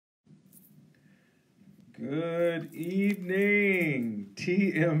Good evening,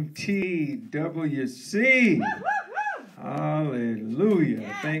 TMTWC. Hallelujah.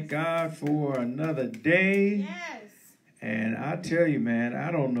 Yes. Thank God for another day. Yes. And I tell you, man,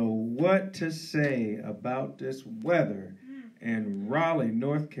 I don't know what to say about this weather in Raleigh,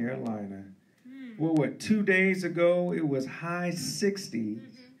 North Carolina. Well, what, 2 days ago, it was high 60s.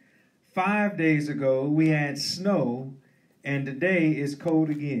 5 days ago, we had snow, and today is cold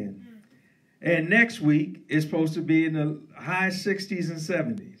again. And next week, it's supposed to be in the high 60s and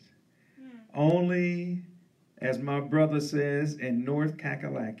 70s. Only, as my brother says, in North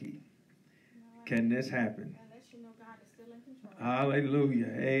Kakalaki can this happen. Unless you know God is still in control.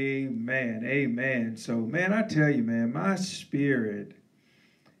 Hallelujah. Amen. Amen. So, man, I tell you, man, my spirit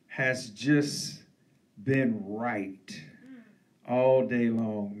has just been right all day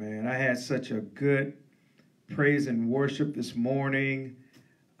long, man. I had such a good praise and worship this morning.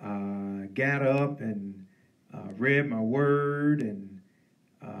 Got up and read my word and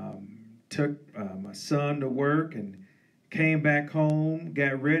took my son to work and came back home,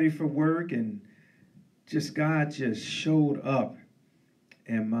 got ready for work, and God just showed up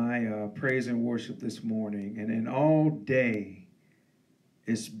in my praise and worship this morning. And then all day,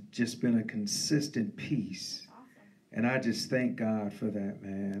 it's just been a consistent peace. Awesome. And I just thank God for that,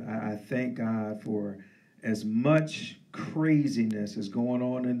 man. I thank God for as much craziness is going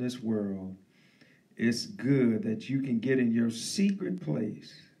on in this world. It's good that you can get in your secret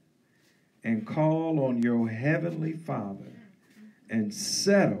place and call on your heavenly Father and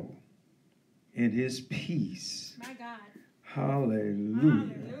settle in his peace. My God.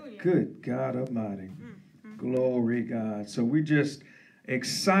 Hallelujah. Hallelujah. Good God Almighty. Glory God. So we're just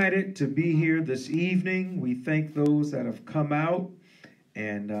excited to be here this evening. We thank those that have come out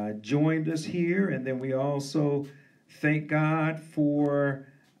and joined us here. And then we also thank God for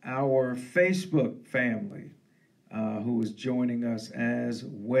our Facebook family who is joining us as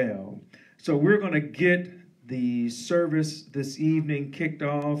well. So we're going to get the service this evening kicked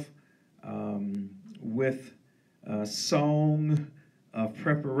off with a song of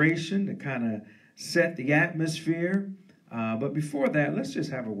preparation to kind of set the atmosphere. But before that, let's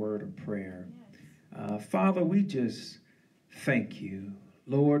just have a word of prayer. Father, we just thank you.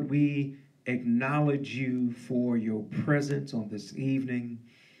 Lord, we acknowledge you for your presence on this evening.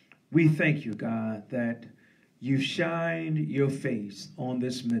 We thank you, God, that you shined your face on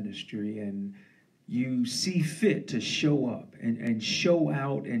this ministry and you see fit to show up and show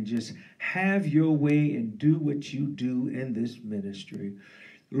out and just have your way and do what you do in this ministry.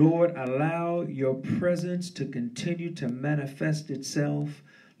 Lord, allow your presence to continue to manifest itself.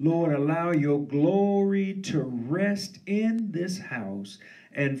 Lord, allow your glory to rest in this house.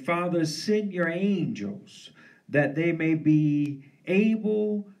 And Father, send your angels that they may be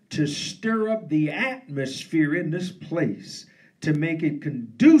able to stir up the atmosphere in this place to make it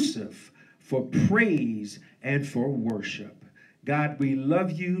conducive for praise and for worship. God, we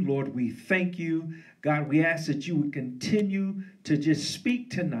love you. Lord, we thank you. God, we ask that you would continue to just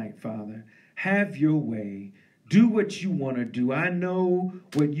speak tonight, Father. Have your way. Do what you want to do. I know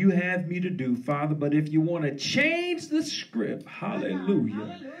what you have me to do, Father, but if you want to change the script,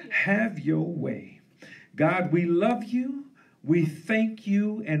 hallelujah, have your way. God, we love you, we thank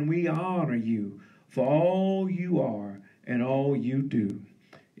you, and we honor you for all you are and all you do.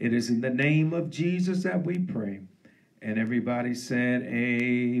 It is in the name of Jesus that we pray. And everybody said,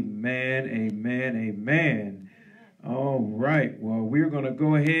 amen, amen, amen. All right, well, we're going to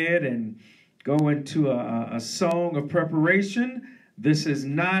go ahead and go into a song of preparation. This is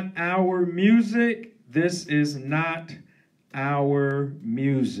not our music. This is not our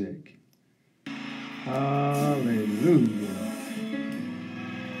music. Hallelujah.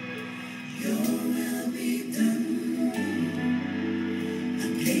 Your will be done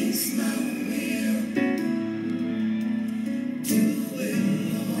against my will. Do it,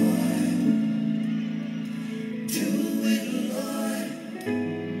 Lord. Do it, Lord.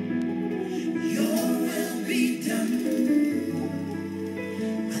 Your will be done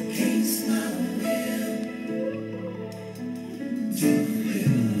against my will. Do it,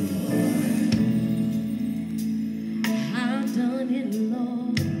 Lord.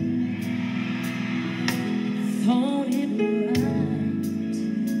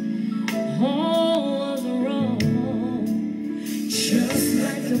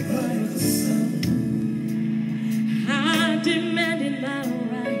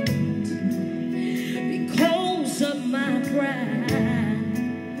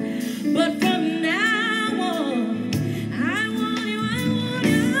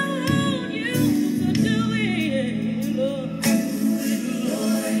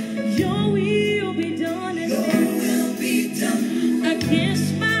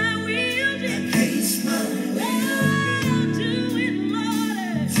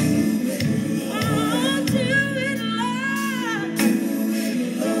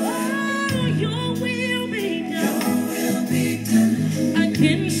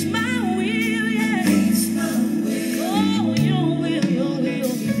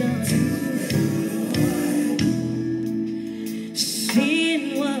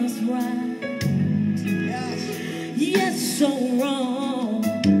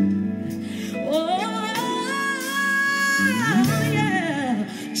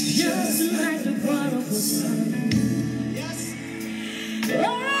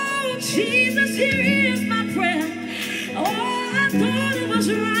 Jesus, here is my prayer. Oh, I thought it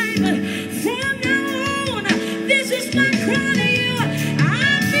was right, but from now on, this is my cry to you.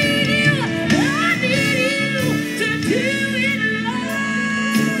 I need you to do it,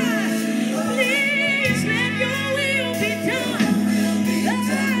 Lord. Please let your will be done.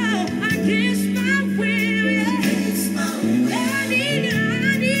 Oh, against my will, yeah. I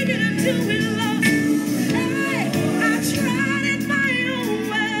need you to do it, Lord. Hey, I tried it my own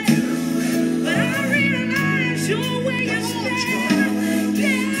way, but I realize your way is better.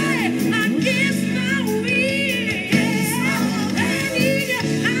 Yeah, against my will, yeah.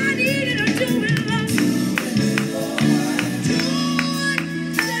 I need you to do it, Lord.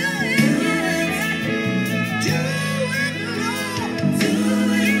 Do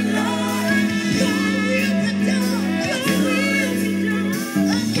it, Lord. Your will be done. Your will be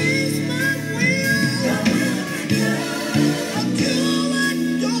done. Against my will. Do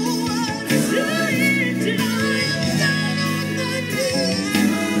it. Do it. I'm down on my knees.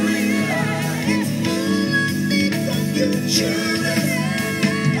 It's all I need from you, Jesus.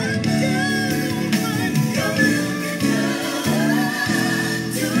 I'm down on my knees. Do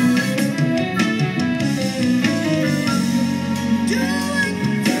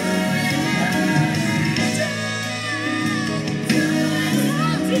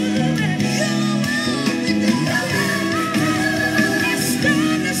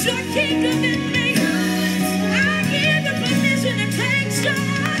Establish your kingdom in me. I give the permission to take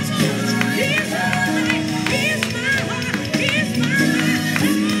charge. Here's my life, here's my heart, here's my life.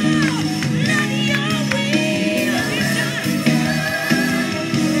 Oh, let your will be done.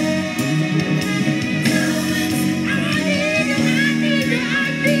 I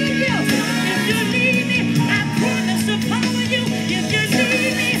need you. If you need me, I promise to follow you. If you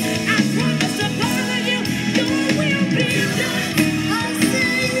need me, I promise to follow you. Your will be done. I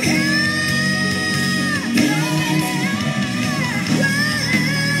sing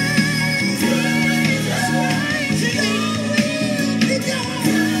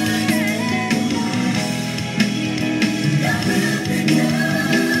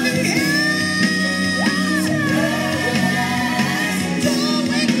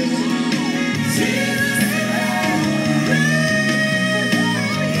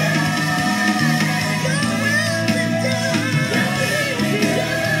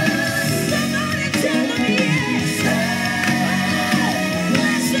Somebody tell them yes.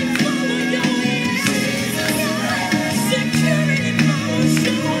 Blessing follow your yes. Security follows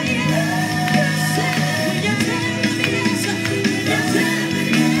your yes. Will you tell them yes? Will you tell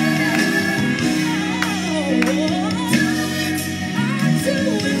them yes?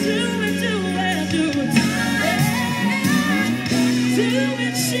 Do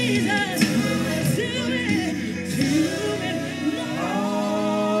it, Jesus. Do it, Lord.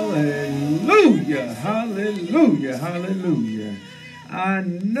 Hallelujah, hallelujah, hallelujah. I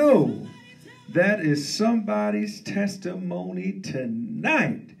know that is somebody's testimony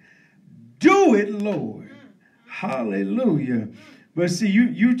tonight. Do it, Lord. Hallelujah. But see,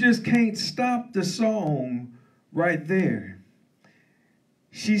 you just can't stop the song right there.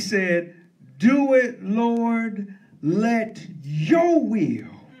 She said, do it, Lord, let your will,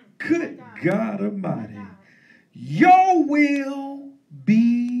 good God Almighty, your will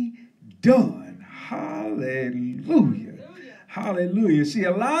be done. Hallelujah. Hallelujah. See,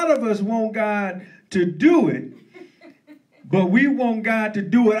 a lot of us want God to do it, but we want God to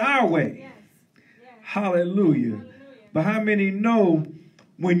do it our way. Hallelujah. But how many know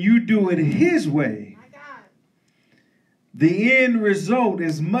when you do it his way, the end result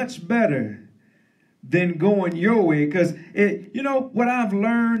is much better than going your way? Because, you know, what I've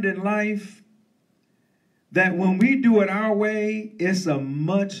learned in life, that when we do it our way, it's a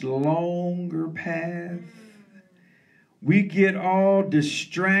much longer path. We get all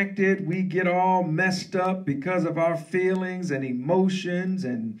distracted. We get all messed up because of our feelings and emotions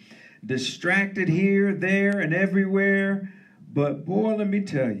and distracted here, there, and everywhere. But boy, let me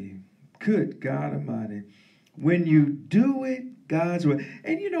tell you, good God Almighty, when you do it God's way.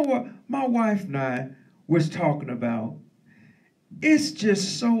 And you know what? My wife and I was talking about, it's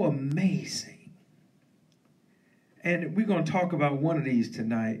just so amazing. And we're going to talk about one of these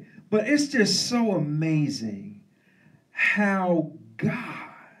tonight. But it's just so amazing how God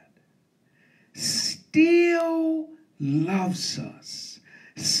still loves us,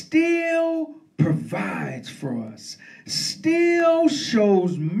 still provides for us, still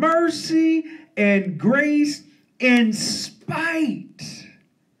shows mercy and grace in spite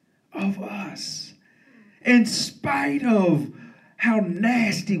of us, in spite of how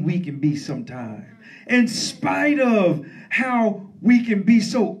nasty we can be sometimes, in spite of how we can be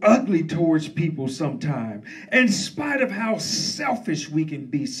so ugly towards people sometimes, in spite of how selfish we can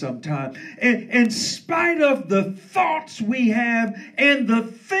be sometimes, and in spite of the thoughts we have and the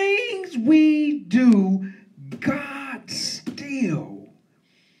things we do, God still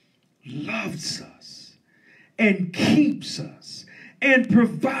loves us and keeps us and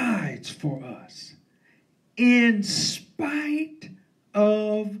provides for us in spite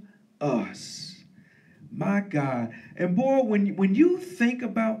of us. My God. And boy, when you think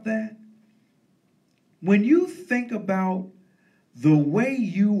about that, when you think about the way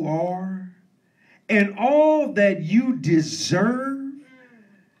you are and all that you deserve,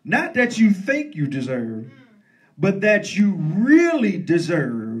 not that you think you deserve, but that you really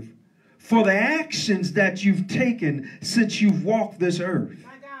deserve for the actions that you've taken since you've walked this earth.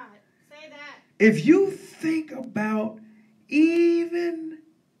 My God, say that. If you think about even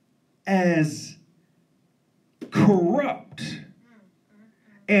as corrupt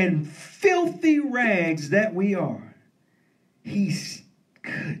and filthy rags that we are, he's,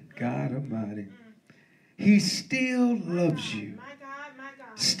 good God Almighty, he still loves you, My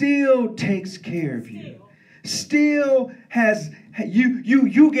God. still takes care of you, still has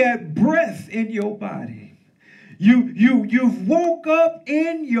you got breath in your body. You've woke up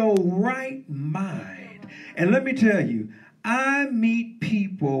in your right mind. And let me tell you, I meet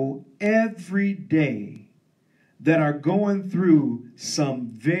people every day that are going through some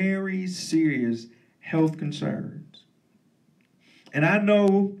very serious health concerns. And I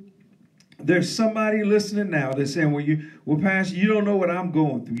know there's somebody listening now that's saying, well, Pastor, you don't know what I'm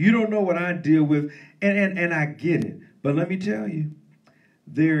going through. You don't know what I deal with. And I get it. But let me tell you,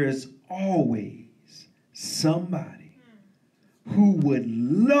 there is always somebody who would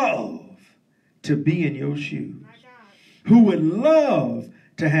love to be in your shoes, who would love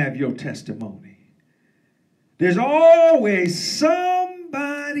to have your testimony. There's always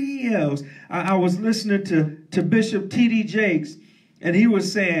somebody else. I was listening to Bishop T.D. Jakes, and he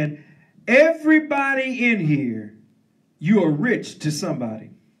was saying, everybody in here, you are rich to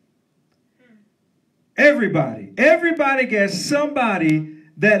somebody. Everybody. Everybody gets somebody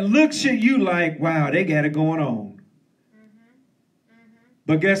that looks at you like, wow, they got it going on.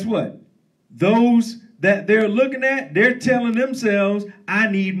 But guess what? Those that they're looking at, they're telling themselves, I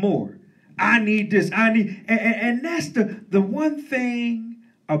need more. I need this. I need, and that's the one thing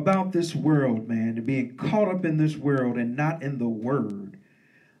about this world, man, to being caught up in this world and not in the word.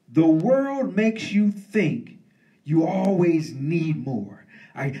 The world makes you think you always need more.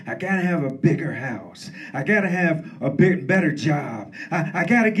 I got to have a bigger house. I got to have a better job. I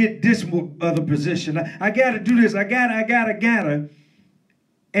got to get this other position. I got to do this. I got to.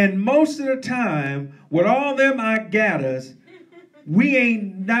 And most of the time, with all them I gotta's, we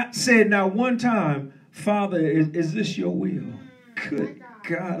ain't not said not one time, Father, is this your will? Good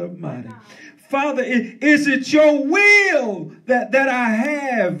God Almighty. Father, is it your will that I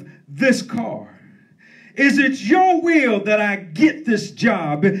have this car? Is it your will that I get this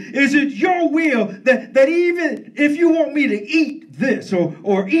job? Is it your will that even if you want me to eat this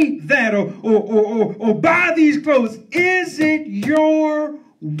or eat that or buy these clothes, is it your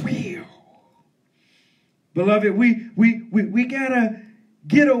will? Beloved, we gotta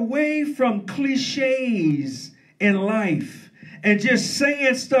get away from cliches in life and just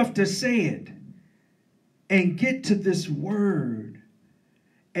saying stuff to say it and get to this word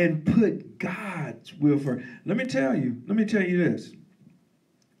and put God's will first. Let me tell you this.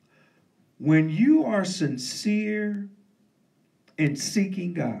 When you are sincere in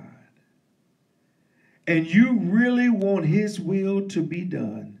seeking God and you really want his will to be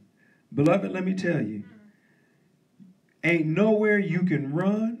done, beloved, let me tell you, ain't nowhere you can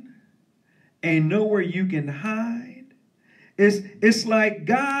run, ain't nowhere you can hide. It's like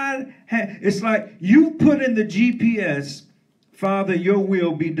God, it's like you put in the GPS, Father, your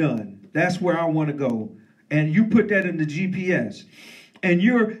will be done. That's where I want to go. And you put that in the GPS. And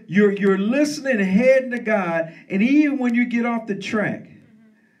you're listening and heading to God. And even when you get off the track,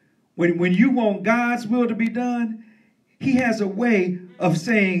 when you want God's will to be done, he has a way of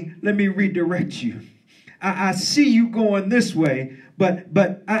saying, let me redirect you. I see you going this way, but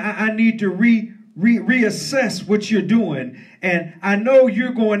I need to reassess what you're doing. And I know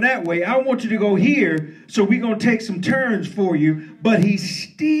you're going that way. I want you to go here, so we're going to take some turns for you. But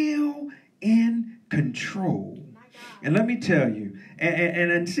he's still in control. And let me tell you,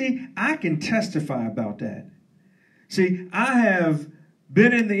 and see, I can testify about that. See, I have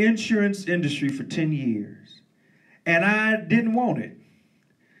been in the insurance industry for 10 years, and I didn't want it.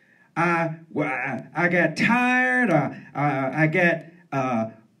 I got tired.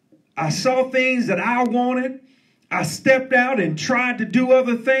 I saw things that I wanted. I stepped out and tried to do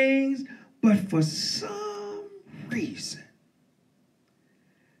other things, but for some reason,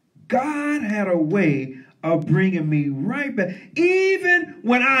 God had a way of bringing me right back. Even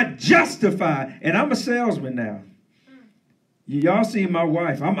when I justify, and I'm a salesman now. Y'all see my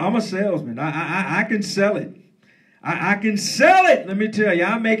wife. I'm a salesman. I can sell it. I can sell it. Let me tell you,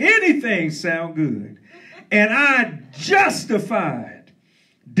 I make anything sound good. And I justified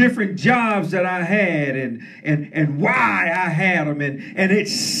different jobs that I had and why I had them. And it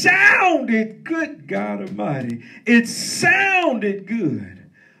sounded good, God Almighty. It sounded good.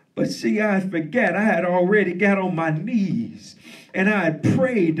 But see, I forget, I had already got on my knees and I had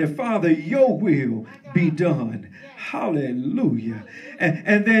prayed that, Father, your will be done. Hallelujah.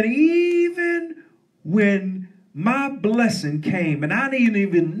 And then even when my blessing came, and I didn't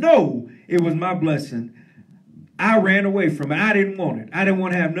even know it was my blessing, I ran away from it. I didn't want it. I didn't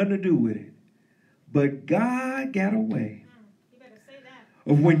want to have nothing to do with it. But God got a way. You better say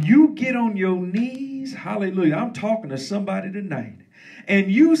that. Of when you get on your knees, hallelujah, I'm talking to somebody tonight,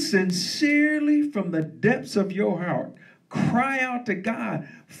 and you sincerely from the depths of your heart cry out to God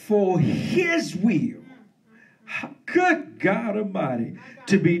for his will. Good God Almighty,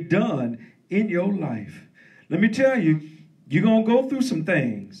 to be done in your life. Let me tell you, you're going to go through some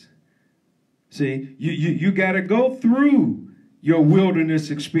things. See, you got to go through your wilderness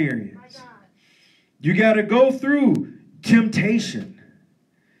experience. You got to go through temptation.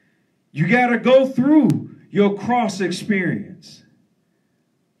 You got to go through your cross experience.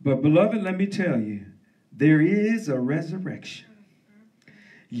 But beloved, let me tell you, there is a resurrection.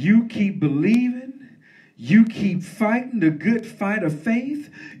 You keep believing. You keep fighting the good fight of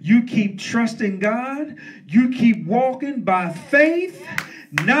faith. You keep trusting God. You keep walking by faith,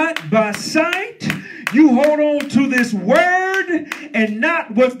 not by sight. You hold on to this word and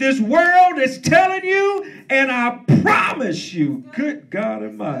not what this world is telling you. And I promise you, good God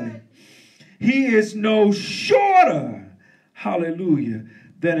Almighty, he is no shorter, hallelujah,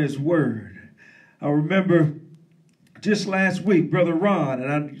 than his word. I remember just last week, Brother Ron,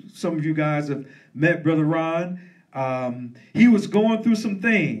 and some of you guys have met Brother Ron. He was going through some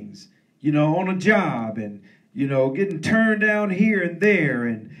things, on a job and, getting turned down here and there.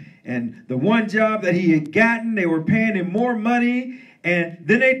 And the one job that he had gotten, they were paying him more money. And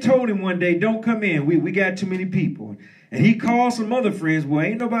then they told him one day, don't come in. We got too many people. And he called some other friends. Well,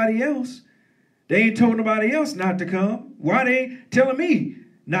 ain't nobody else. They ain't told nobody else not to come. Why they telling me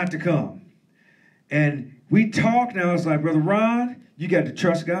not to come? And we talked, and I was like, Brother Ron, you got to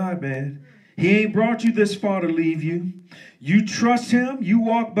trust God, man. He ain't brought you this far to leave you. You trust him. You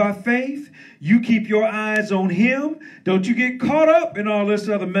walk by faith. You keep your eyes on him. Don't you get caught up in all this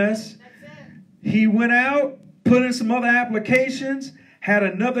other mess. He went out, put in some other applications, had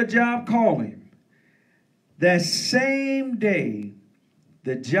another job call him. That same day,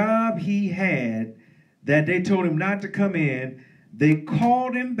 the job he had that they told him not to come in, they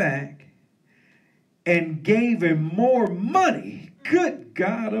called him back and gave him more money, good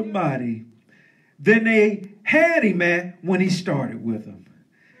God Almighty, than they had him at when he started with them.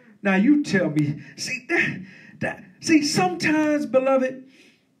 Now you tell me, see, sometimes, beloved,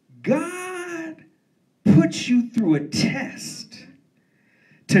 God puts you through a test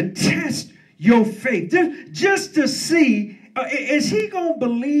to test your faith, just to see, is he going to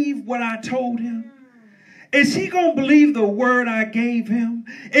believe what I told him? Is he going to believe the word I gave him?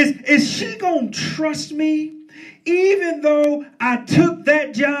 Is she going to trust me? Even though I took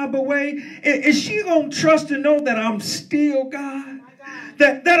that job away, is she going to trust and know that I'm still God?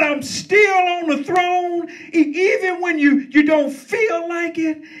 That I'm still on the throne, even when you don't feel like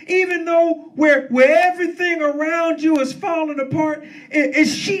it, even though where everything around you is falling apart,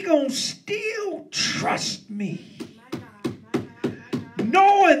 is she going to still trust me?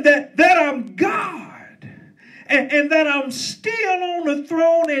 Knowing that I'm God. And that I'm still on the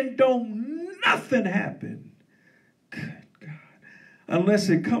throne and don't nothing happen. Good God. Unless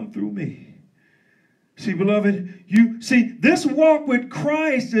it come through me. See, beloved, this walk with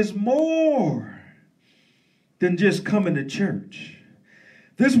Christ is more than just coming to church.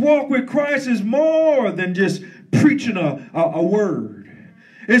 This walk with Christ is more than just preaching a word.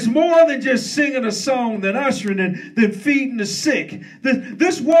 It's more than just singing a song, than ushering, than feeding the sick.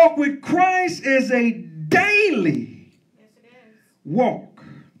 This walk with Christ is a daily walk,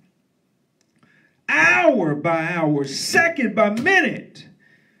 hour by hour, second by minute.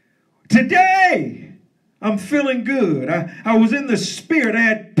 Today, I'm feeling good. I was in the spirit. I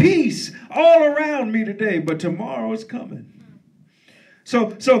had peace all around me today, but tomorrow is coming. So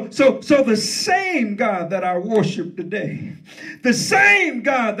the same God that I worship today, the same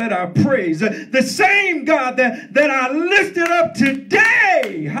God that I praise, the same God that I lifted up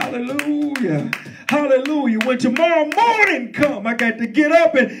today, hallelujah, hallelujah. When tomorrow morning come, I got to get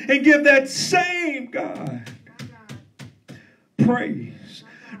up and give that same God praise.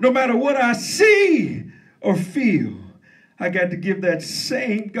 No matter what I see or feel, I got to give that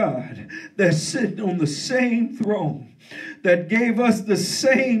same God that's sitting on the same throne, that gave us the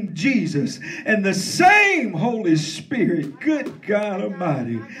same Jesus and the same Holy Spirit. Good God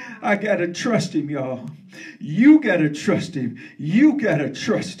Almighty. I got to trust him, y'all. You got to trust him. You got to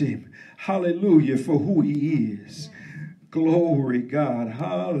trust him. Hallelujah, for who he is. Glory God.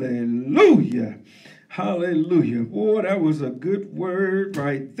 Hallelujah. Hallelujah. Boy, that was a good word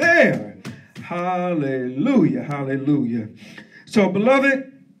right there. Hallelujah. Hallelujah. So,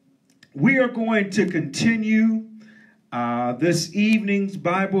 beloved, we are going to continue this evening's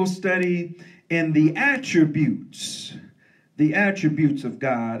Bible study in the attributes of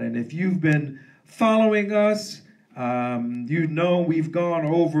God. And if you've been following us, you know we've gone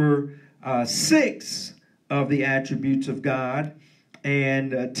over 6 of the attributes of God.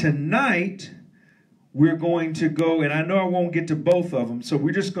 And tonight we're going to go, and I know I won't get to both of them, so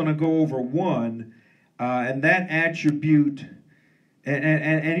we're just going to go over one, and that attribute.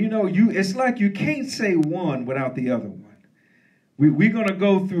 And you know, it's like you can't say one without the other one. We're going to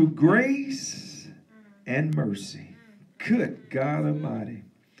go through grace and mercy. Good God Almighty.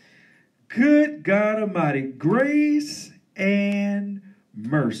 Good God Almighty. Grace and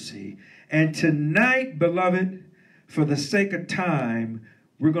mercy. And tonight, beloved, for the sake of time,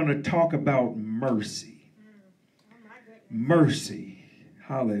 we're going to talk about mercy. Mercy.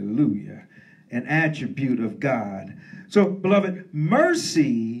 Hallelujah. An attribute of God. So, beloved,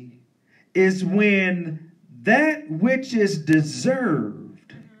 mercy is when that which is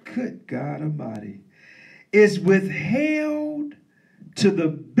deserved, good God Almighty, is withheld to the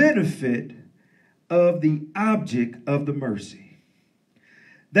benefit of the object of the mercy.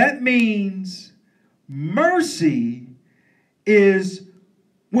 That means mercy is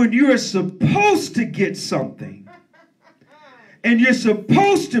when you are supposed to get something and you're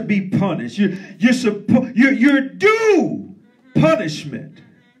supposed to be punished. You're due punishment.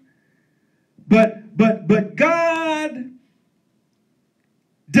 But God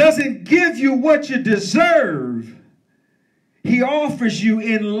doesn't give you what you deserve. He offers you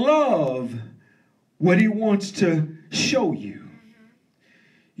in love what he wants to show you.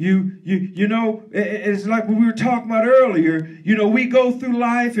 You know, it's like what we were talking about earlier. You know, we go through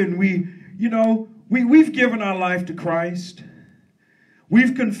life and we've given our life to Christ.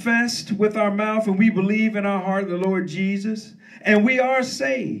 We've confessed with our mouth and we believe in our heart the Lord Jesus, and we are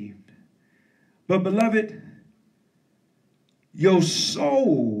saved. But beloved, your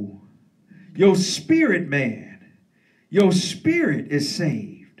soul, your spirit man, your spirit is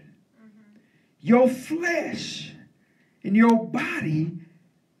saved. Your flesh and your body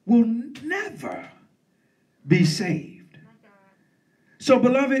will never be saved. So,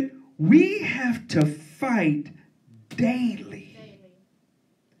 beloved, we have to fight daily.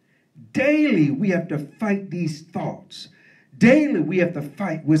 Daily, we have to fight these thoughts. Daily, we have to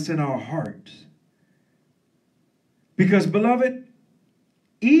fight what's in our hearts. Because, beloved,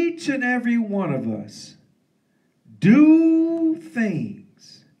 each and every one of us do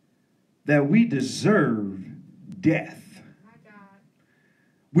things that we deserve death.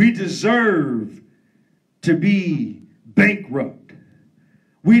 We deserve to be bankrupt.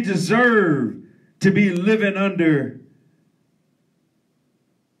 We deserve to be living under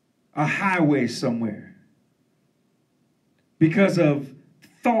a highway somewhere because of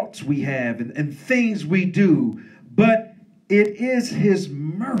thoughts we have and things we do. But it is his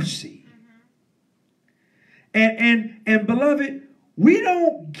mercy. And beloved, we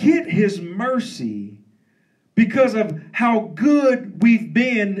don't get his mercy because of how good we've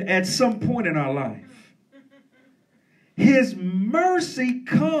been at some point in our life. His mercy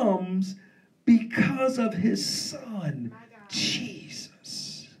comes because of his son,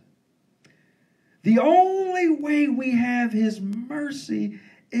 Jesus. The only way we have his mercy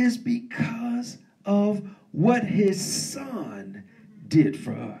is because of what his son did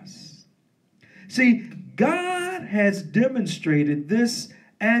for us. See, God has demonstrated this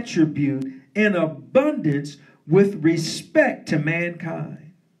attribute in abundance with respect to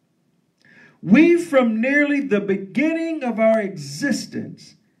mankind. We, from nearly the beginning of our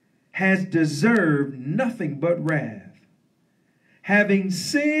existence, has deserved nothing but wrath. Having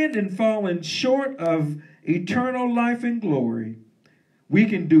sinned and fallen short of eternal life and glory, we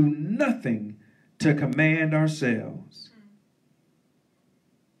can do nothing to command ourselves.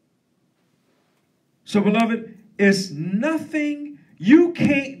 So, beloved, it's nothing. You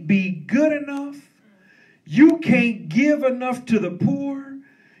can't be good enough. You can't give enough to the poor.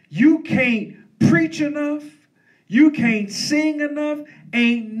 You can't preach enough. You can't sing enough.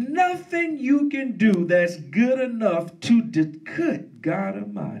 Ain't nothing you can do that's good enough to, good God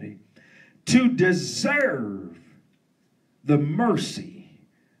Almighty, to deserve the mercy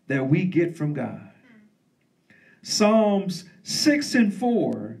that we get from God. Psalms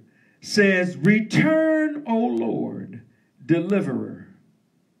 6:4 says, return, O Lord, deliverer.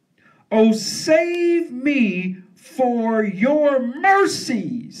 O save me for your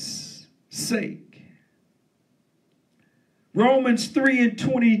mercy's sake. Romans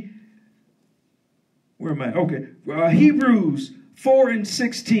 3:20. Where am I? Okay. Hebrews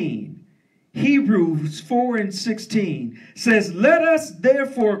 4:16. Hebrews 4:16 says, let us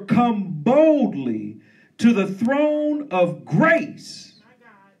therefore come boldly to the throne of grace,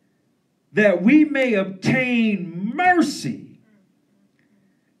 that we may obtain mercy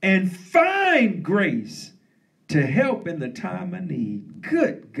and find grace to help in the time of need.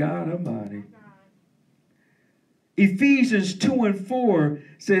 Good God Almighty. Ephesians 2:4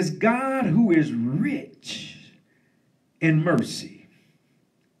 says, God who is rich in mercy.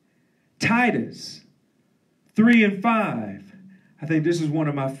 Titus 3:5. I think this is one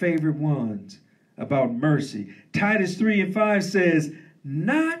of my favorite ones about mercy. Titus 3:5 says,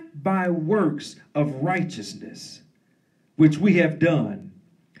 not by works of righteousness, which we have done,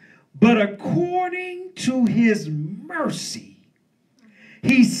 but according to his mercy,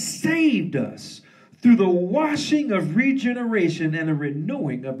 he saved us through the washing of regeneration and the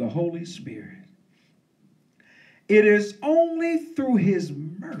renewing of the Holy Spirit. It is only through his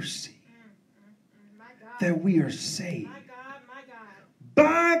mercy that we are saved. My God.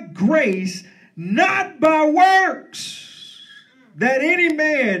 By grace, not by works, that any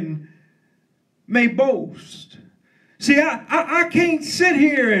man may boast. See, I can't sit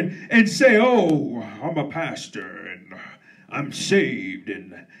here and say, oh, I'm a pastor and I'm saved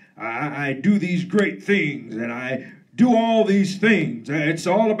and I do these great things and I do all these things. It's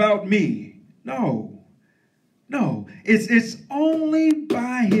all about me. No, it's only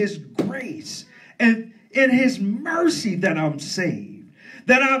by his grace and in his mercy that I'm saved,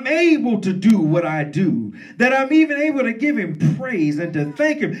 that I'm able to do what I do, that I'm even able to give him praise and to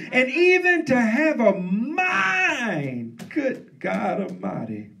thank him, and even to have a mind. Good God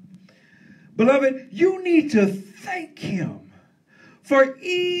Almighty. Beloved, you need to thank him for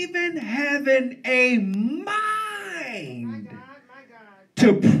even having a mind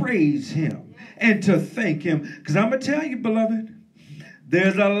to praise him and to thank him. Because I'm going to tell you, beloved,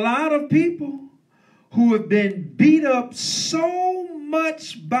 there's a lot of people who have been beat up so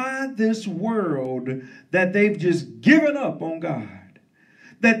much by this world that they've just given up on God.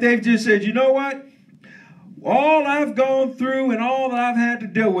 That they've just said, you know what? All I've gone through and all that I've had to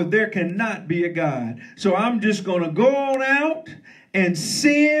deal with, there cannot be a God. So I'm just going to go on out and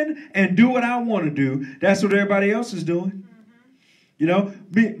sin and do what I want to do. That's what everybody else is doing. You know,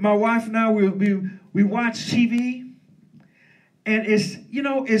 my wife and I, we watch TV, and it's, you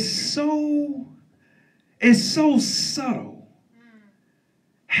know, it's so subtle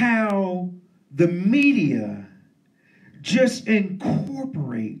how the media just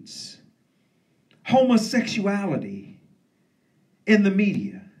incorporates homosexuality in the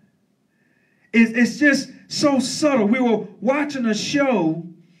media. It's just so subtle. We were watching a show,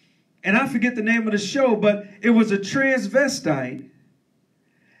 and I forget the name of the show, but it was a transvestite,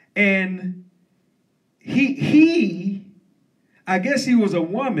 and he I guess he was a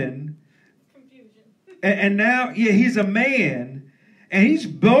woman, and now, yeah, he's a man, and he's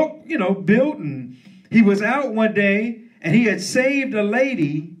built, and he was out one day, and he had saved a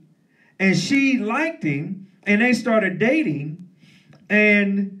lady, and she liked him, and they started dating,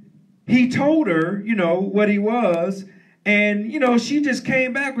 and he told her, what he was, and, she just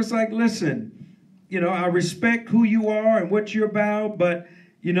came back, was like, listen, I respect who you are and what you're about, but,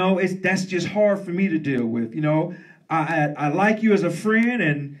 that's just hard for me to deal with, I like you as a friend,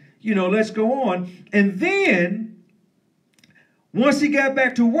 and, let's go on. And then, once he got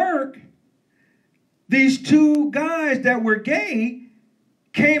back to work, these two guys that were gay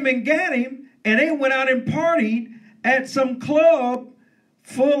came and got him, and they went out and partied at some club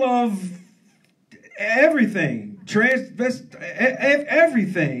full of everything,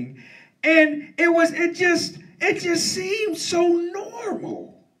 everything. And it just seemed so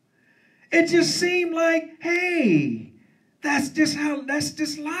normal. It just seemed like, hey, that's just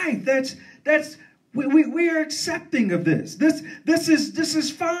life. We are accepting of this. This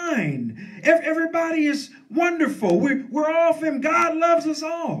is fine. Everybody is wonderful. We're all of him. God loves us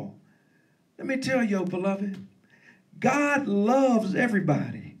all. Let me tell you, beloved, God loves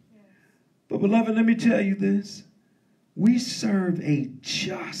everybody. But, beloved, let me tell you this. We serve a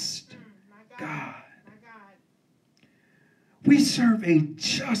just God. My God. We serve a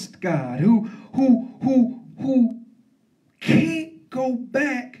just God who can't go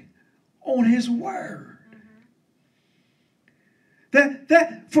back on his word.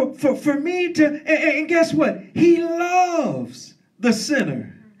 That for me to, and guess what? He loves the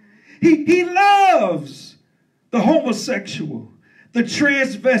sinner. He loves the homosexual, the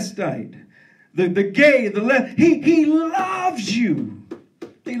transvestite, the gay, the left. He loves you.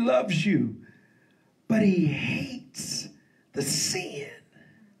 He loves you. But he hates the sin.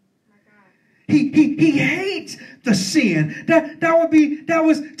 He hates the sin. That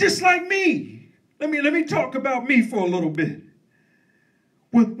was just like me. Let me talk about me for a little bit.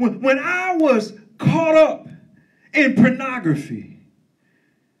 When I was caught up in pornography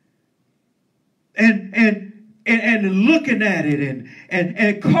and looking at it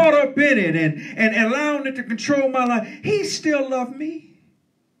and caught up in it and allowing it to control my life, he still loved me.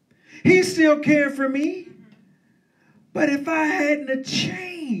 He still cared for me. But if I hadn't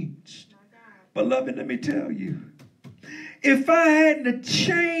changed, beloved, let me tell you, if I hadn't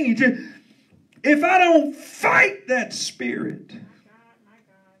changed, if I don't fight that spirit,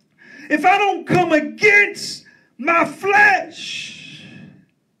 if I don't come against my flesh,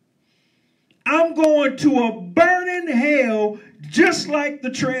 I'm going to a burning hell just like the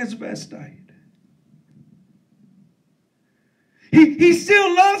transvestite. He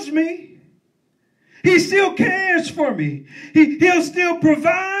still loves me. He still cares for me. He'll still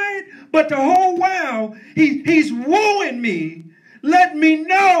provide, but the whole while he's wooing me, letting me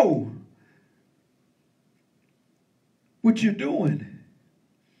know what you're doing.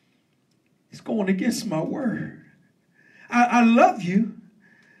 It's going against my word. I love you.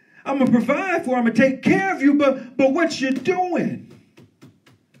 I'm going to provide for you. I'm going to take care of you. But what you're doing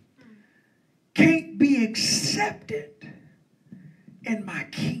can't be accepted in my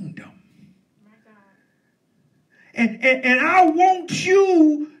kingdom. And I want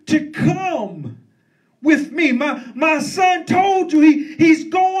you to come with me. My son told you he's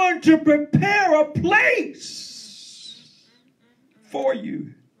going to prepare a place for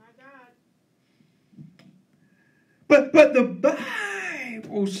you. But the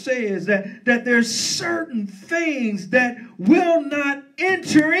Bible says that there's certain things that will not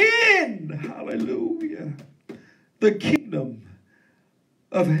enter in, hallelujah, the kingdom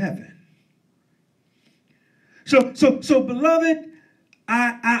of heaven. So beloved,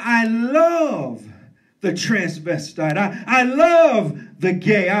 I love the transvestite. I love the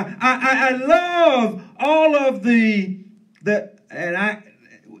gay. I love all of the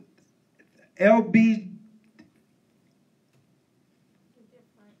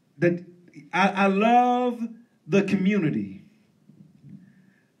I love the community.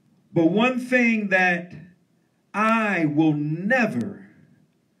 But one thing that I will never,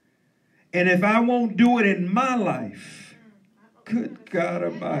 and if I won't do it in my life, good God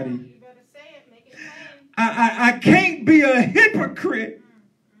Almighty, I can't be a hypocrite.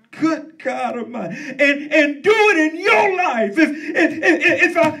 Good God Almighty, and do it in your life.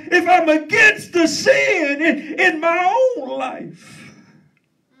 If I'm against the sin in my own life.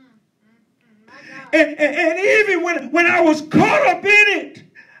 And even when I was caught up in it,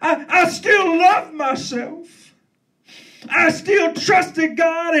 I still loved myself. I still trusted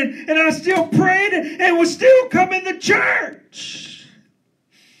God and I still prayed and was still coming to church.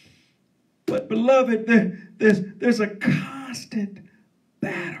 But beloved, there's a constant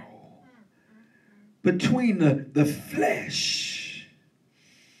battle between the flesh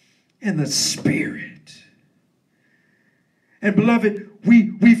and the spirit. And beloved,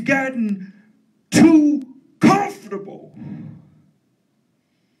 we've gotten too comfortable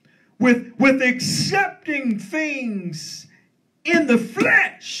with accepting things in the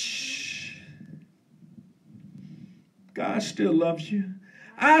flesh. God still loves you.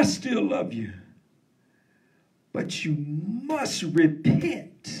 I still love you. But you must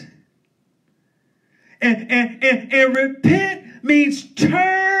repent. And repent means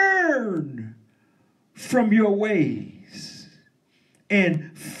turn from your ways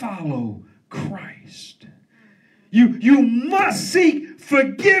and follow Christ. You must seek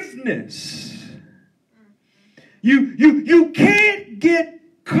forgiveness. You can't get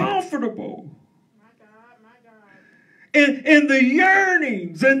comfortable in the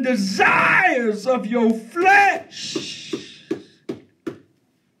yearnings and desires of your flesh.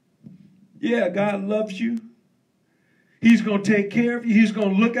 Yeah, God loves you. He's going to take care of you. He's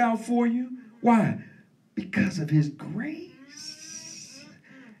going to look out for you. Why? Because of his grace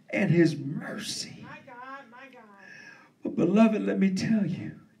and his mercy. My God, my God. But beloved, let me tell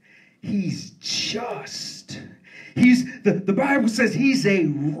you, he's just. The Bible says he's a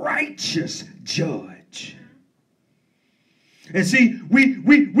righteous judge. And see, we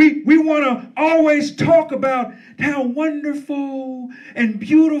want to always talk about how wonderful and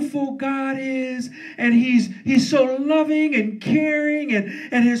beautiful God is, and he's so loving and caring,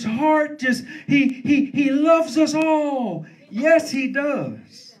 and his heart just he loves us all. Yes, he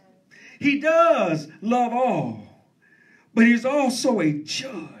does. He does love all. But he's also a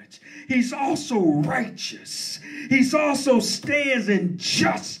judge. He's also righteous. He's also stands in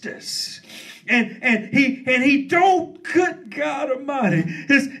justice. And he don't, good God Almighty.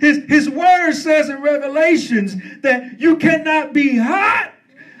 His word says in Revelations that you cannot be hot.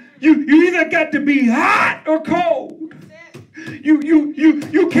 You either got to be hot or cold.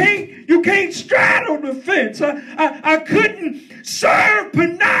 You can't straddle the fence. I couldn't serve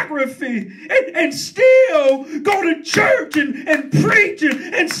pornography and still go to church and preach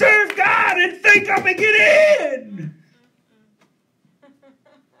and serve God and think I'm gonna get in.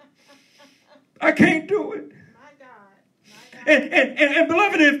 I can't do it. My God. My God. And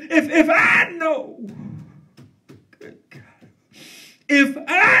beloved, if I know, good God, if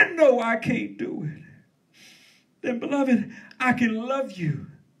I know I can't do it, then beloved, I can love you,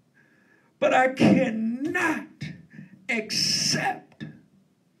 but I cannot accept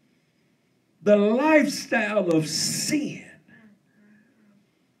the lifestyle of sin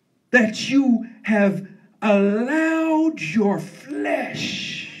that you have allowed your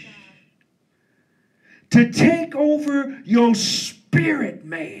flesh to take over your spirit,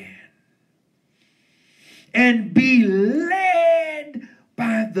 man, and be led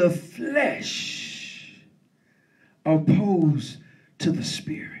by the flesh opposed to the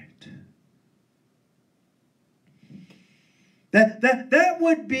spirit. That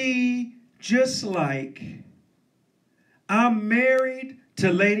would be just like I'm married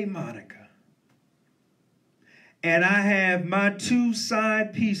to Lady Monica, and I have my two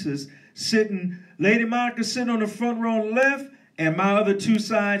side pieces sitting, Lady Monica sitting on the front row on the left, and my other two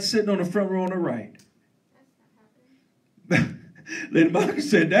sides sitting on the front row on the right. Lady Monica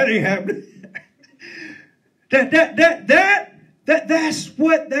said, that ain't happening. That's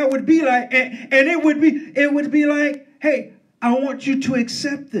what that would be like. And it would be like, hey, I want you to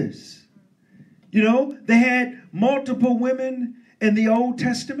accept this. You know, they had multiple women in the Old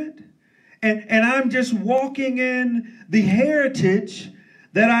Testament. And I'm just walking in the heritage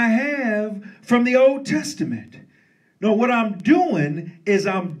that I have from the Old Testament. No, what I'm doing is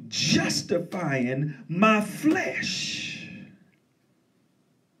I'm justifying my flesh.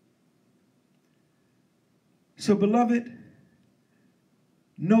 So, beloved,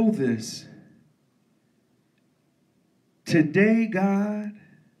 know this. Today, God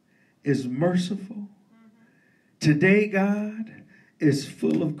is merciful. Today, God is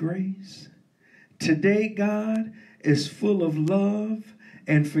full of grace. Today, God is full of love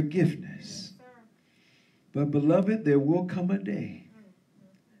and forgiveness. But, beloved, there will come a day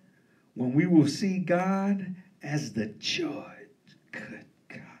when we will see God as the judge. Good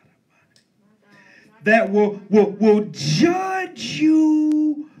God Almighty. That will judge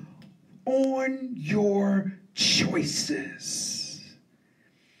you on your choices.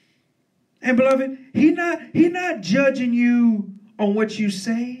 And beloved, he not judging you on what you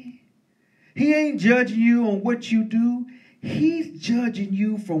say. He ain't judging you on what you do. He's judging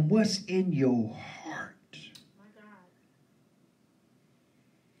you from what's in your heart. My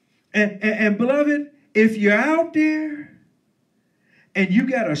God. And beloved, if you're out there and you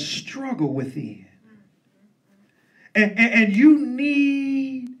got a struggle within, and you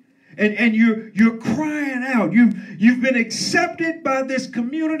need, and you're crying out, you've been accepted by this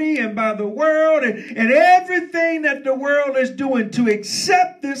community and by the world and everything that the world is doing to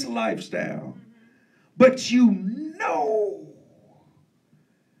accept this lifestyle, but you know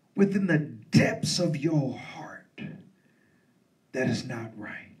within the depths of your heart that is not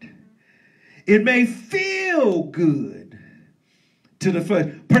right. It may feel good to the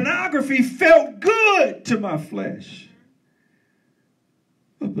flesh. Pornography felt good to my flesh.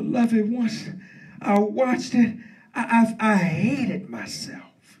 But beloved, once I watched it, I hated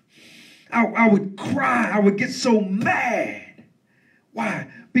myself. I would cry. I would get so mad. Why?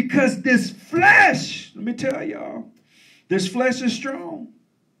 Because this flesh, let me tell y'all, this flesh is strong.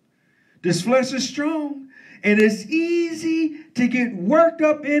 This flesh is strong. And it's easy to get worked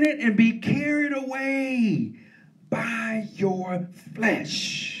up in it and be carried away by your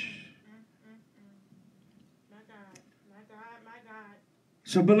flesh. My God. My God. My God.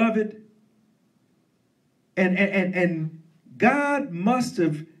 So, beloved, and God must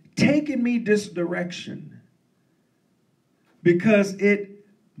have taken me this direction because it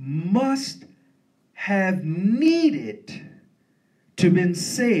must have needed to been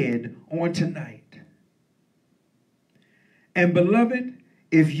said on tonight. And beloved,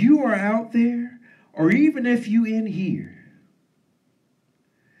 if you are out there, or even if you in here,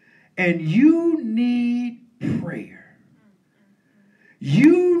 and you need prayer,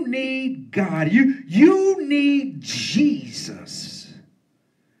 you need God, you need Jesus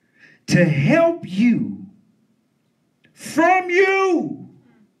to help you from you.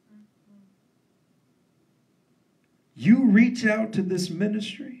 You reach out to this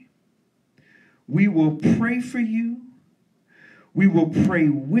ministry. We will pray for you. We will pray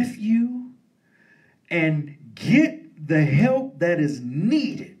with you and get the help that is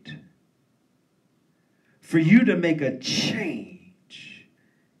needed for you to make a change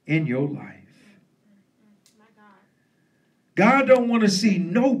in your life. My God. God don't want to see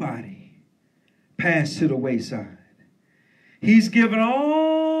nobody pass to the wayside. He's given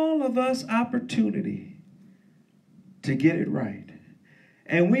all of us opportunity to get it right.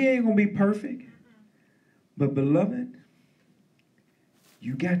 And we ain't going to be perfect. But beloved,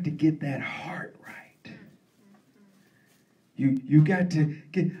 you got to get that heart right. You got to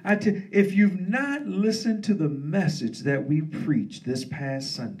get, if you've not listened to the message that we preached this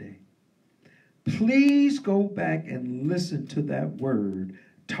past Sunday, please go back and listen to that word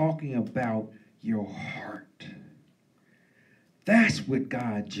talking about your heart. That's what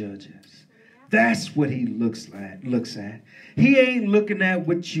God judges. That's what he looks at. He ain't looking at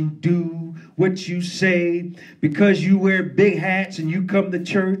what you do, what you say, because you wear big hats and you come to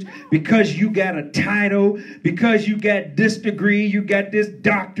church, because you got a title, because you got this degree, you got this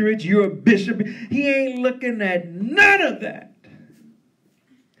doctorate, you're a bishop. He ain't looking at none of that.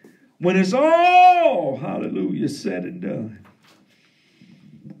 When it's all, hallelujah, said and done,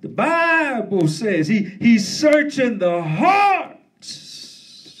 the Bible says he's searching the hearts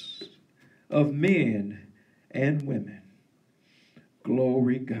of men and women.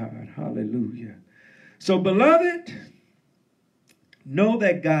 Glory God. Hallelujah. So, beloved, know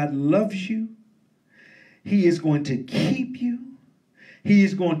that God loves you. He is going to keep you. He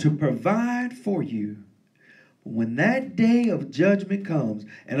is going to provide for you. When that day of judgment comes,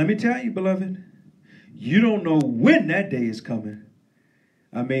 and let me tell you, beloved, you don't know when that day is coming.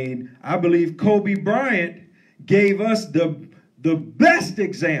 I mean, I believe Kobe Bryant gave us the best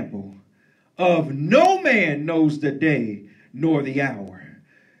example of no man knows the day nor the hour.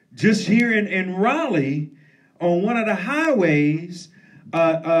 Just here in Raleigh, on one of the highways,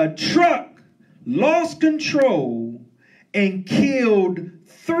 a truck lost control and killed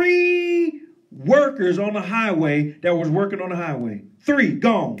 3 workers on the highway that was working on the highway. 3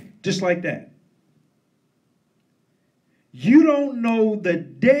 gone, just like that. You don't know the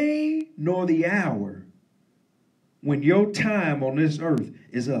day nor the hour when your time on this earth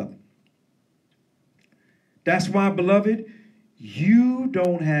is up. That's why, beloved, you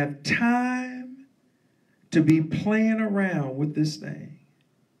don't have time to be playing around with this thing.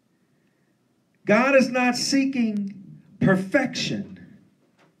 God is not seeking perfection,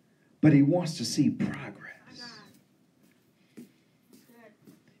 but he wants to see progress.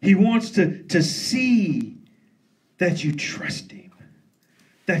 He wants to see that you trust him,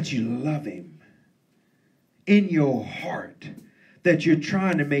 that you love him in your heart, that you're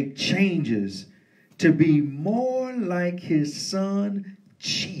trying to make changes to be more like his son,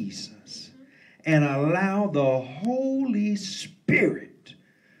 Jesus, and allow the Holy Spirit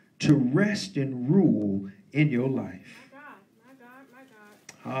to rest and rule in your life. My God.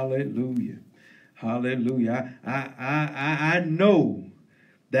 Hallelujah. Hallelujah. I know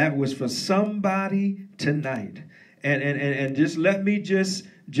that was for somebody tonight. And just let me just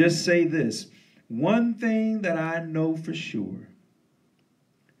say this. One thing that I know for sure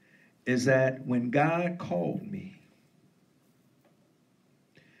is that when God called me,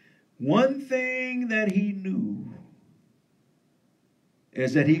 one thing that he knew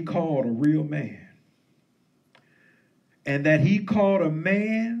is that he called a real man. And that he called a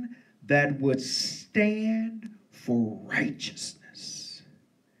man that would stand for righteousness.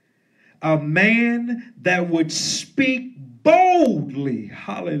 A man that would speak boldly,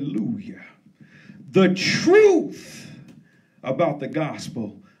 hallelujah, the truth about the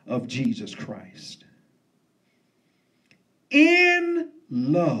gospel of Jesus Christ. In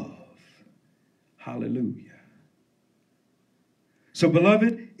love. Hallelujah. So,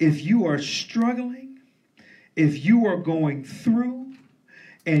 beloved, if you are struggling, if you are going through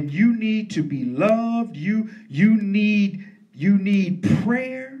and you need to be loved, you need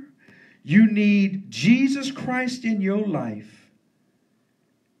prayer, you need Jesus Christ in your life,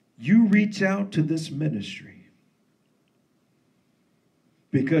 you reach out to this ministry,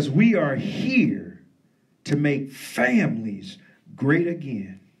 because we are here to make families great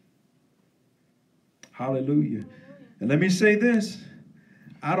again. Hallelujah. And let me say this.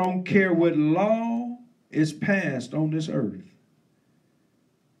 I don't care what law is passed on this earth.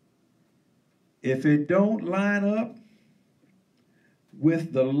 If it don't line up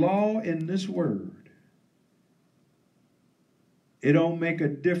with the law in this word, it don't make a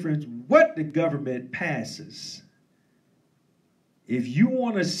difference what the government passes. If you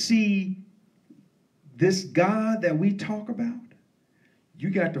want to see this God that we talk about, you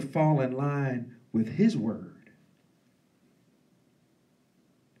got to fall in line with his word.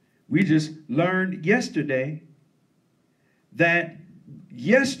 We just learned yesterday that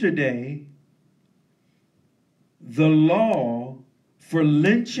the law for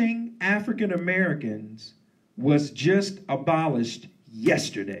lynching African Americans was just abolished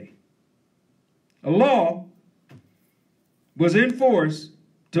yesterday. A law was in force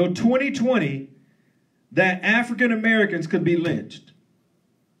till 2020 that African Americans could be lynched.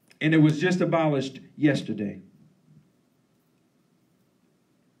 And it was just abolished yesterday.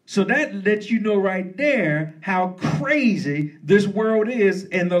 So that lets you know right there how crazy this world is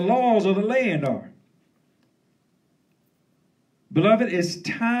and the laws of the land are. Beloved, it's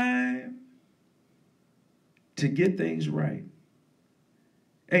time to get things right.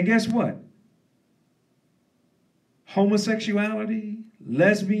 And guess what? Homosexuality,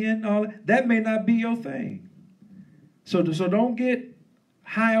 lesbian, all that may not be your thing. So don't get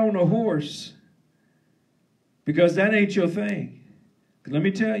high on a horse because that ain't your thing. Let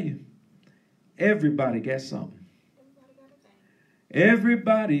me tell you, everybody got something.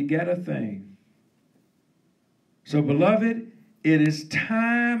 Everybody got a thing. So, beloved, it is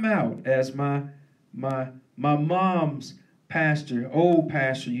time out, as my mom's pastor, old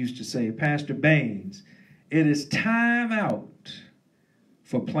pastor used to say, Pastor Baines. It is time out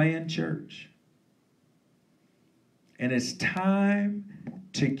for playing church. And it's time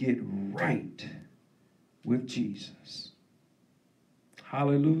to get right with Jesus.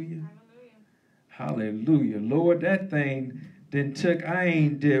 Hallelujah. Hallelujah. Lord, that thing then took,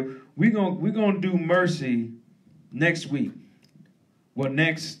 we're gonna do mercy next week. Well,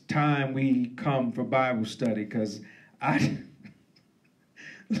 next time we come for Bible study, because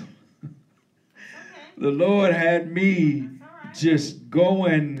the Lord had me just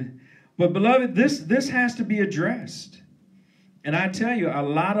going. But beloved, this has to be addressed. And I tell you, a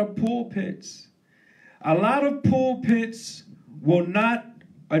lot of pulpits will not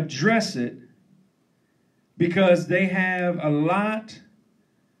address it because they have a lot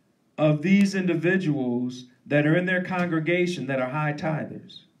of these individuals that are in their congregation that are high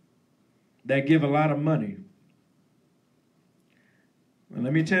tithers, that give a lot of money. Well,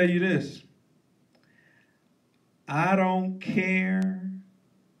 let me tell you this. I don't care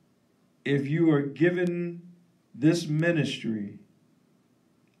if you are giving this ministry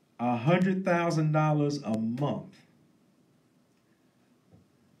 $100,000 a month.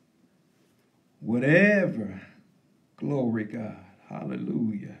 Whatever, glory God,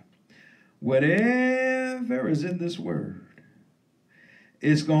 hallelujah. Whatever is in this word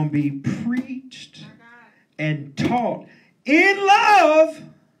is going to be preached and taught in love,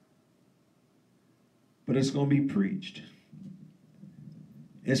 but it's going to be preached.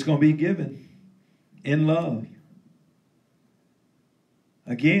 It's going to be given in love.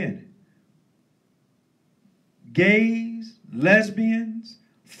 Again, gays, lesbians,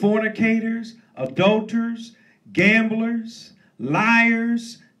 fornicators, adulterers, gamblers,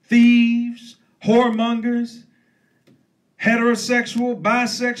 liars, thieves, whoremongers, heterosexual,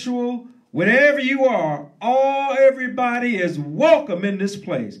 bisexual, whatever you are, everybody is welcome in this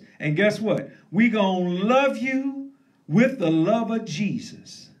place. And guess what? We gonna love you with the love of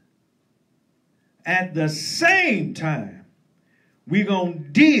Jesus. At the same time, we gonna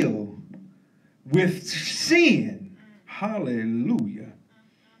deal with sin. Hallelujah.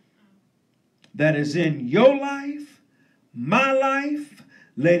 That is in your life, my life,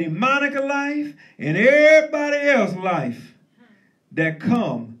 Lady Monica's life, and everybody else's life that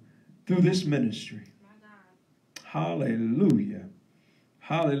come through this ministry. Hallelujah.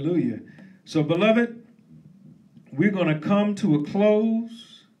 Hallelujah. So, beloved, we're going to come to a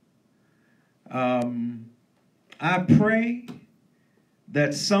close. I pray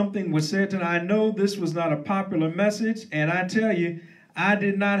that something was said tonight. I know this was not a popular message, and I tell you, I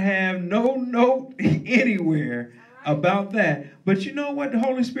did not have no note anywhere about that. But you know what the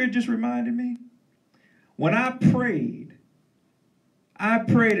Holy Spirit just reminded me? When I prayed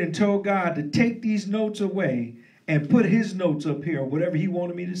and told God to take these notes away and put his notes up here, whatever he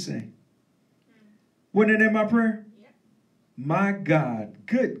wanted me to say. Wasn't it in my prayer? Yep. My God,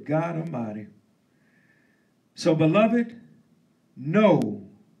 good God Almighty. So, beloved, know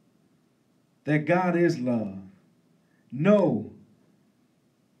that God is love. Know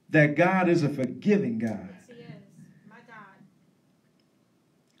that God is a forgiving God. Yes, he is. My God.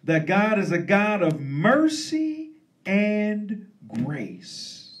 That God is a God of mercy and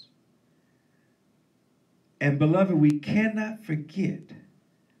grace. And beloved, we cannot forget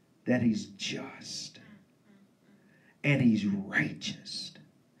that he's just and he's righteous.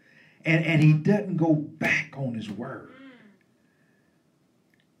 And he doesn't go back on his word.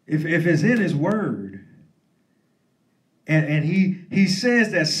 If it's in his word, and he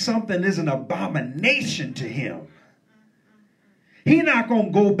says that something is an abomination to him, he's not going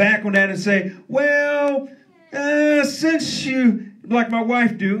to go back on that and say, well, since you, like my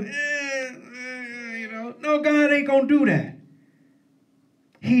wife do, no, God ain't going to do that.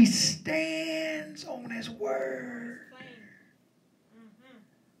 He stands on his word.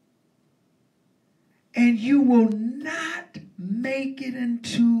 And you will not make it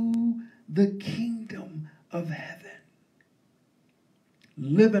into the kingdom of heaven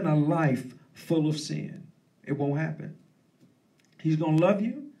living a life full of sin. It won't happen. He's going to love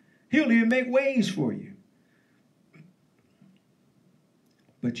you. He'll even make ways for you.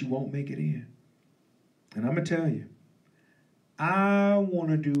 But you won't make it in. And I'm going to tell you, I want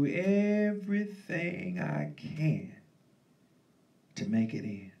to do everything I can to make it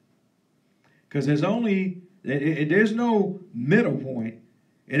in. Because there's no middle point.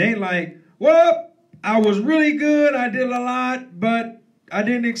 It ain't like, well, I was really good, I did a lot, but I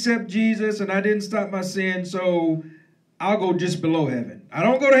didn't accept Jesus and I didn't stop my sin, so I'll go just below heaven. I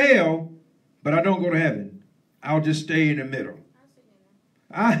don't go to hell, but I don't go to heaven. I'll just stay in the middle.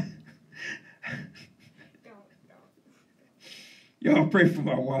 Y'all pray for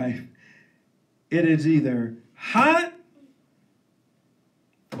my wife. It is either hot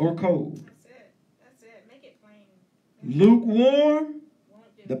or cold. That's it. Make it plain. Lukewarm,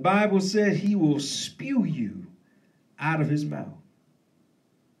 the Bible says he will spew you out of his mouth.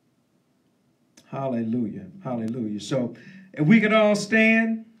 Hallelujah. Hallelujah. So if we could all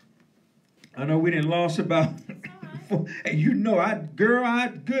stand. I know we didn't lost about, and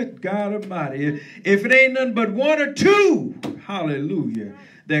good God Almighty. If it ain't nothing but one or two, hallelujah,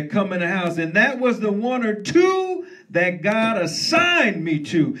 that come in the house. And that was the one or two that God assigned me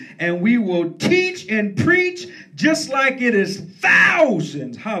to. And we will teach and preach just like it is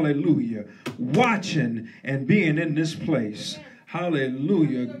thousands, hallelujah, watching and being in this place.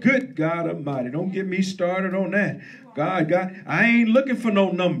 Hallelujah. Good God Almighty. Don't get me started on that. God, I ain't looking for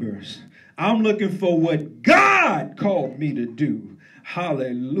no numbers. I'm looking for what God called me to do.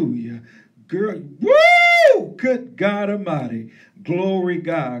 Hallelujah. Girl, woo! Good God Almighty. Glory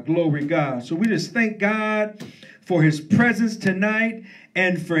God, glory God. So we just thank God for his presence tonight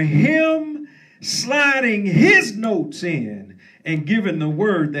and for him sliding his notes in and giving the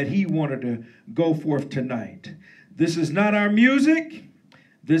word that he wanted to go forth tonight. This is not our music.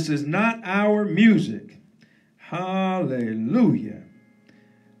 This is not our music. Hallelujah.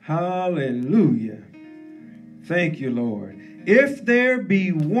 Hallelujah. Thank you, Lord. If there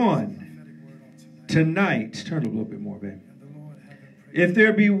be one tonight, turn a little bit more, baby. If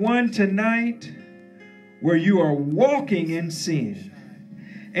there be one tonight where you are walking in sin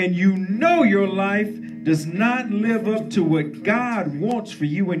and you know your life does not live up to what God wants for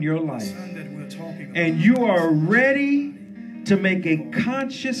you in your life, and you are ready to make a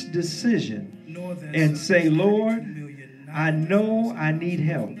conscious decision and say, Lord, I know I need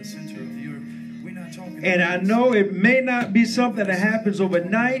help. And I know it may not be something that happens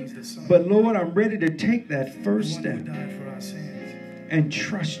overnight, but Lord, I'm ready to take that first step and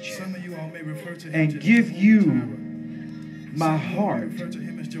trust you and give you my heart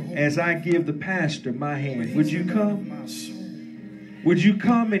as I give the pastor my hand. Would you come? Would you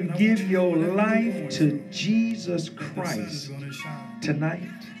come and give your life to Jesus Christ tonight?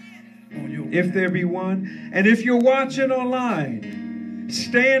 If there be one. And if you're watching online,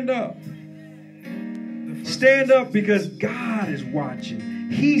 stand up. Stand up because God is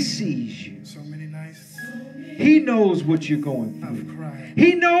watching. He sees you. He knows what you're going through.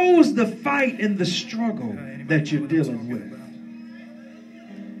 He knows the fight and the struggle that you're dealing with.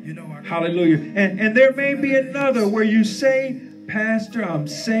 Hallelujah. And there may be another where you say, Pastor, I'm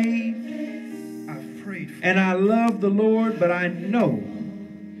saved and I love the Lord, but I know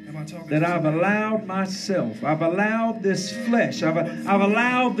that I've allowed myself, I've allowed this flesh, I've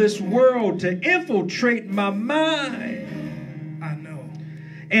allowed this world to infiltrate my mind.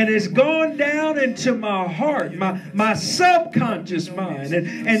 And it's gone down into my heart, my subconscious mind.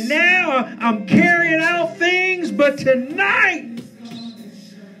 And now I'm carrying out things, but tonight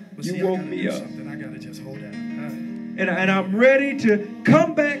you woke me up. I gotta just hold out. And I'm ready to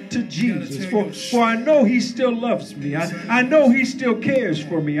come back to Jesus, for I know he still loves me. I know he still cares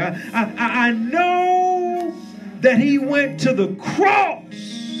for me. I know that he went to the cross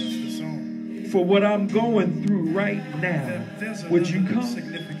for what I'm going through right now. Would you come?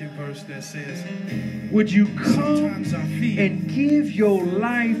 Significant verse that says, would you come sometimes I feel and give your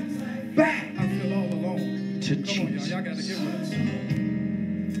life back I feel all alone. to Come on, Jesus? y'all gotta get with us.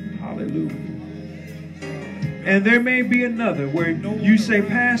 Hallelujah. And there may be another where you say,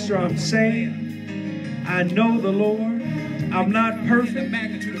 Pastor, I'm saved. I know the Lord. I'm not perfect.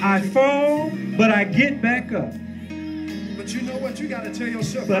 I fall, but I get back up. But you know what? You gotta tell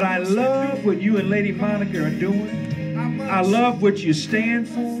yourself. But I love what you and Lady Monica are doing. I love what you stand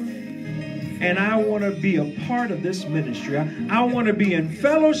for. And I want to be a part of this ministry. I want to be in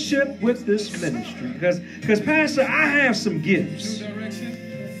fellowship with this ministry. Because Pastor, I have some gifts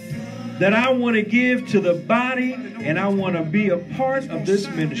that I want to give to the body, and I want to be a part of this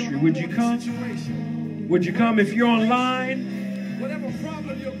ministry. Would you come? Would you come? If you're online,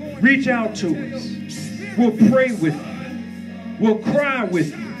 reach out to us. We'll pray with you. We'll cry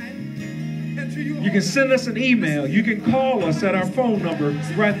with you. You can send us an email. You can call us at our phone number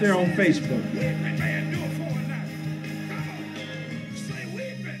right there on Facebook.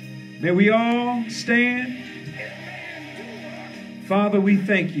 May we all stand. Father, we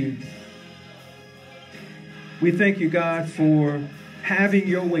thank you. We thank you, God, for having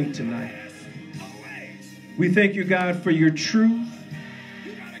your way tonight. We thank you, God, for your truth.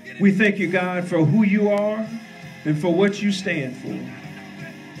 We thank you, God, for who you are and for what you stand for.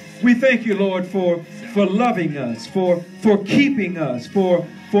 We thank you, Lord, for loving us, for keeping us, for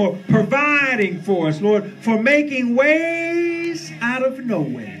providing for us, Lord, for making ways out of no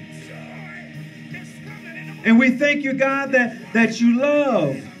way. And we thank you, God, that you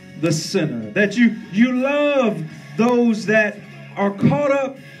love the sinner, that you love those that are caught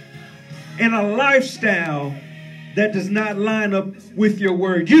up in a lifestyle that does not line up with your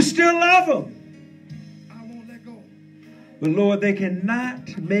word. You still love them. I won't let go. But Lord, they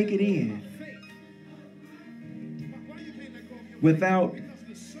cannot make it in without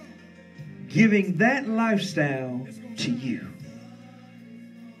giving that lifestyle to you.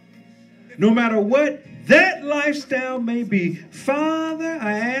 No matter what that lifestyle may be, Father,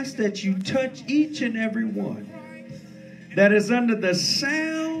 I ask that you touch each and every one that is under the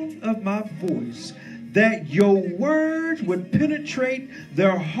sound of my voice, that your word would penetrate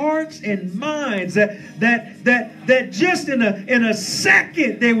their hearts and minds, that just in a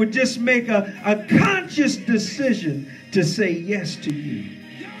second they would just make a conscious decision to say yes to you.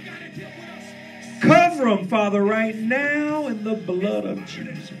 Cover them, Father, right now in the blood of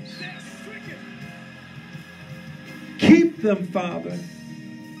Jesus. Keep them, Father.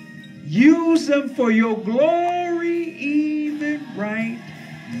 Use them for your glory even right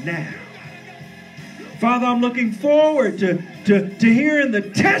now. Father, I'm looking forward to hearing the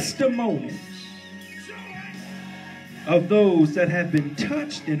testimonies of those that have been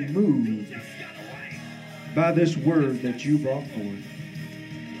touched and moved by this word that you brought forth.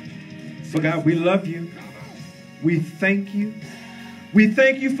 For God, we love you. We thank you. We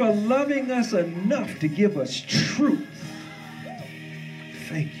thank you for loving us enough to give us truth.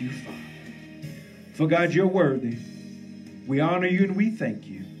 Thank you, Father. For God, you're worthy. We honor you and we thank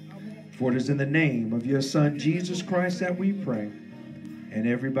you. For it is in the name of your Son, Jesus Christ, that we pray. And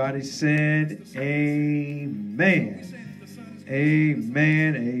everybody said, amen.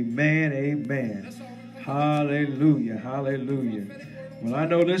 Amen, amen, amen. Hallelujah, hallelujah. Well, I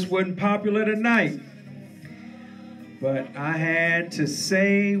know this wasn't popular tonight, but I had to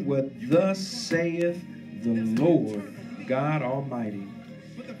say what thus saith the Lord God Almighty.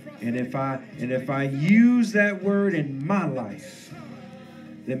 And if I use that word in my life,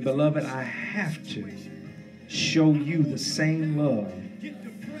 then beloved, I have to show you the same love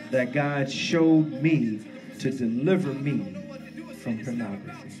that God showed me to deliver me from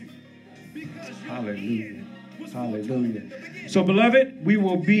pornography. Hallelujah. Hallelujah. So, beloved, we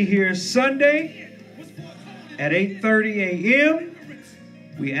will be here Sunday at 8:30 a.m.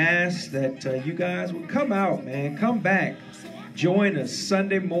 We ask that you guys will come out, man. Come back. Join us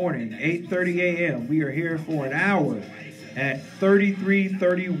Sunday morning, 8:30 a.m. We are here for an hour at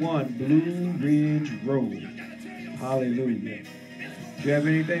 3331 Blue Ridge Road. Hallelujah. Do you have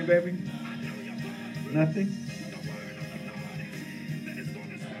anything, baby? Nothing?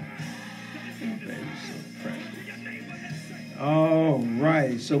 All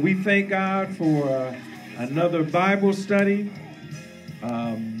right. So we thank God for another Bible study.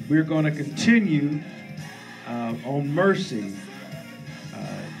 We're going to continue on mercy.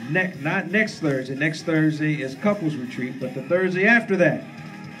 Not next Thursday. Next Thursday is couples retreat, but the Thursday after that,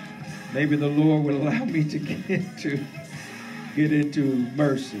 maybe the Lord will allow me to get into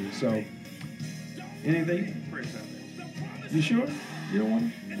mercy. So, anything? You sure? You don't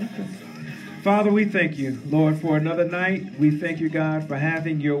want to? Okay. Father, we thank you, Lord, for another night. We thank you, God, for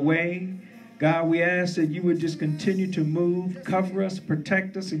having your way. God, we ask that you would just continue to move, cover us,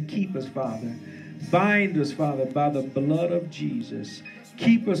 protect us, and keep us, Father. Bind us, Father, by the blood of Jesus.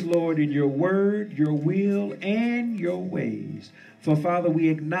 Keep us, Lord, in your word, your will, and your ways. For, Father, we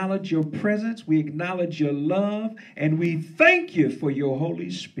acknowledge your presence, we acknowledge your love, and we thank you for your Holy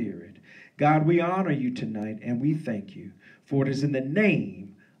Spirit. God, we honor you tonight, and we thank you. For it is in the name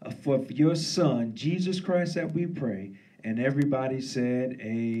of your Son, Jesus Christ, that we pray. And everybody said,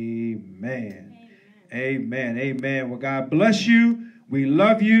 amen. Amen. Amen. Well, God bless you. We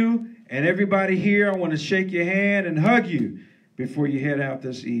love you. And everybody here, I want to shake your hand and hug you before you head out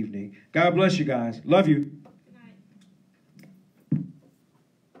this evening. God bless you guys. Love you. Good night.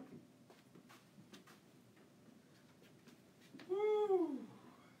 Woo.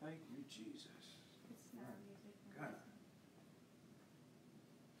 Thank you, Jesus. God.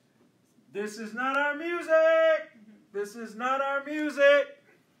 This is not our music. This is not our music.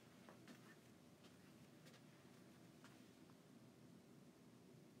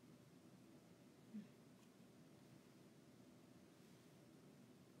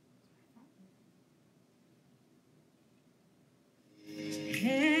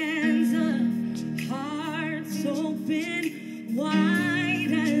 Hands up, hearts open wide.